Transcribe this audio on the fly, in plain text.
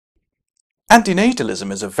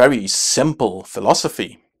Antinatalism is a very simple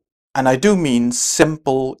philosophy, and I do mean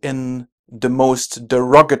simple in the most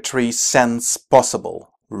derogatory sense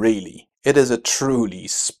possible, really. It is a truly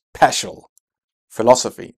special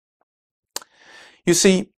philosophy. You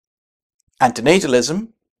see, antinatalism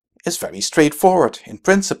is very straightforward in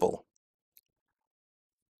principle.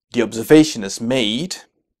 The observation is made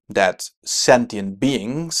that sentient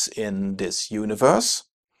beings in this universe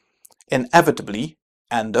inevitably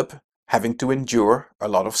end up having to endure a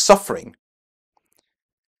lot of suffering.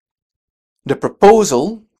 The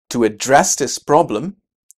proposal to address this problem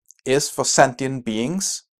is for sentient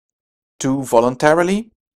beings to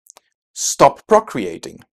voluntarily stop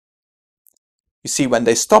procreating. You see, when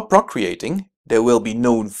they stop procreating, there will be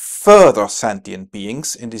no further sentient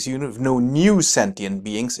beings in this universe, no new sentient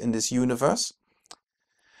beings in this universe.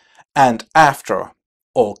 And after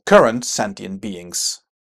all current sentient beings,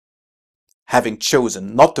 having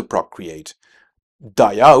chosen not to procreate,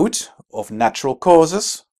 die out of natural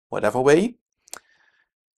causes, whatever way,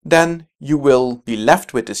 then you will be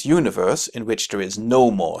left with this universe in which there is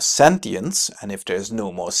no more sentience, and if there is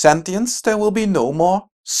no more sentience, there will be no more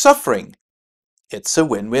suffering. It's a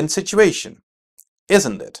win-win situation,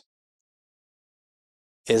 isn't it?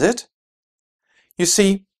 Is it? You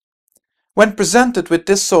see, when presented with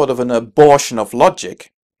this sort of an abortion of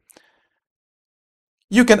logic,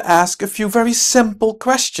 you can ask a few very simple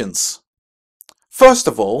questions. First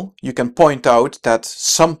of all, you can point out that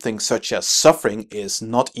something such as suffering is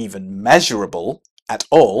not even measurable at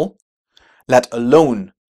all, let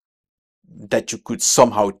alone that you could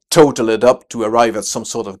somehow total it up to arrive at some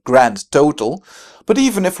sort of grand total. But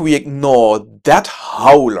even if we ignore that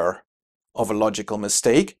howler of a logical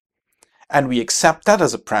mistake, and we accept that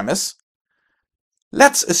as a premise,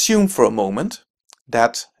 let's assume for a moment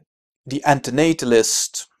that the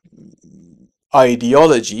antinatalist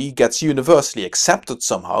ideology gets universally accepted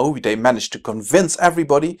somehow. They manage to convince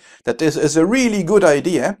everybody that this is a really good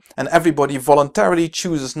idea, and everybody voluntarily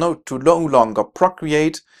chooses to no longer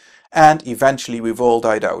procreate, and eventually we've all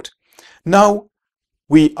died out. Now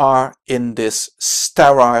we are in this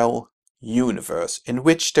sterile universe in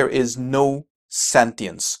which there is no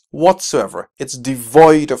sentience whatsoever. It's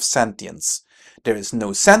devoid of sentience. There is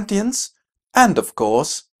no sentience, and of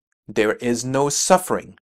course there is no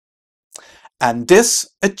suffering. And this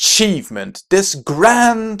achievement, this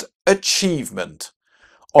grand achievement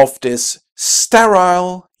of this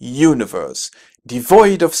sterile universe,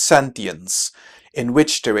 devoid of sentience, in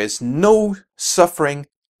which there is no suffering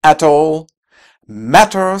at all,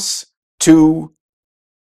 matters to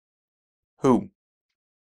whom?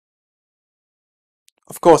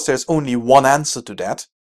 Of course, there's only one answer to that.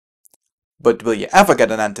 But will you ever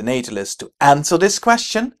get an antinatalist to answer this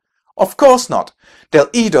question? Of course not. They'll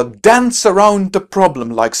either dance around the problem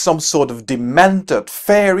like some sort of demented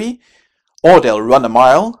fairy, or they'll run a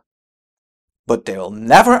mile, but they'll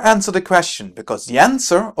never answer the question, because the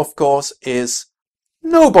answer, of course, is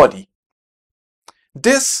nobody.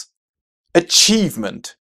 This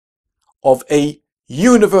achievement of a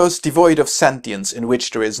universe devoid of sentience in which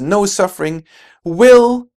there is no suffering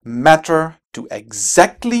will matter to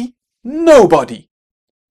exactly nobody.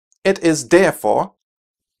 It is therefore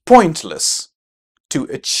pointless to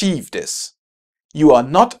achieve this. You are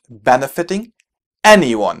not benefiting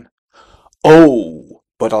anyone. Oh,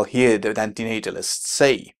 but I'll hear the antinatalists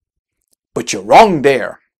say, but you're wrong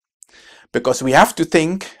there, because we have to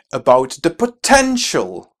think about the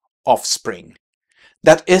potential offspring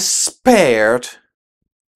that is spared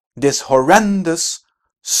this horrendous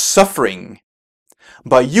suffering.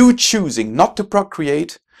 By you choosing not to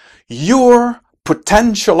procreate, your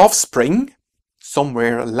potential offspring,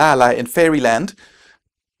 somewhere la in fairyland,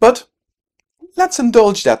 but let's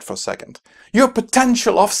indulge that for a second. Your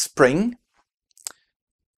potential offspring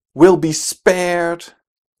will be spared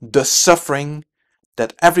the suffering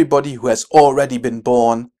that everybody who has already been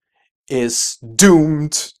born is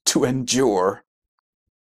doomed to endure.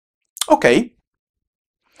 Okay,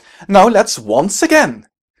 now let's once again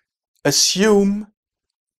assume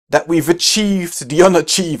that we've achieved the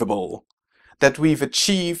unachievable, that we've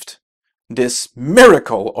achieved this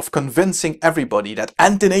miracle of convincing everybody that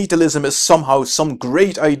antinatalism is somehow some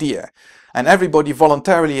great idea, and everybody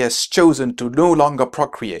voluntarily has chosen to no longer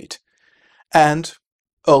procreate, and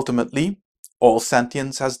ultimately all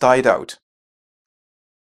sentience has died out.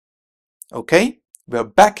 Okay, we're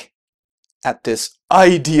back at this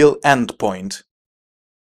ideal endpoint.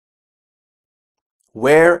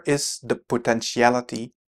 Where is the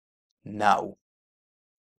potentiality now?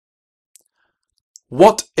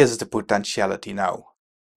 What is the potentiality now?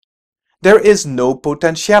 There is no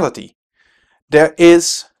potentiality. There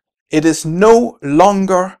is it is no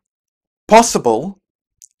longer possible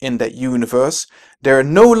in that universe. There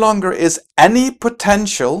no longer is any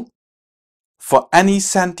potential for any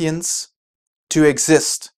sentience to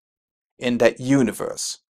exist in that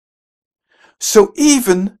universe. So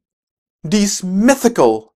even these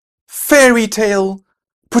mythical, fairy tale,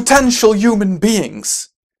 potential human beings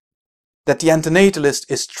that the antinatalist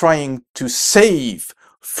is trying to save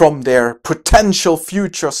from their potential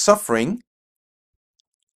future suffering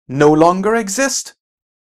no longer exist,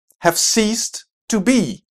 have ceased to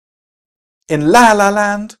be. In La La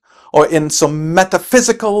Land, or in some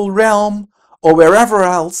metaphysical realm, or wherever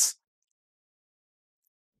else,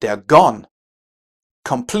 they're gone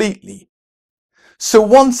completely. So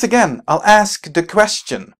once again, I'll ask the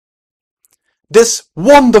question, this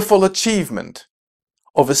wonderful achievement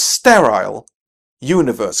of a sterile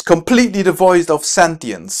universe, completely devoid of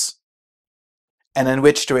sentience, and in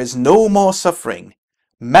which there is no more suffering,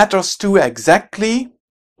 matters to exactly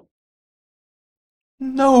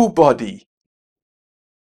nobody.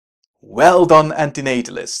 Well done,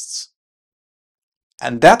 antinatalists.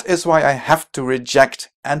 And that is why I have to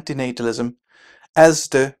reject antinatalism as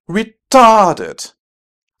the retarded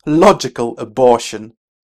logical abortion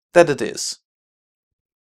that it is.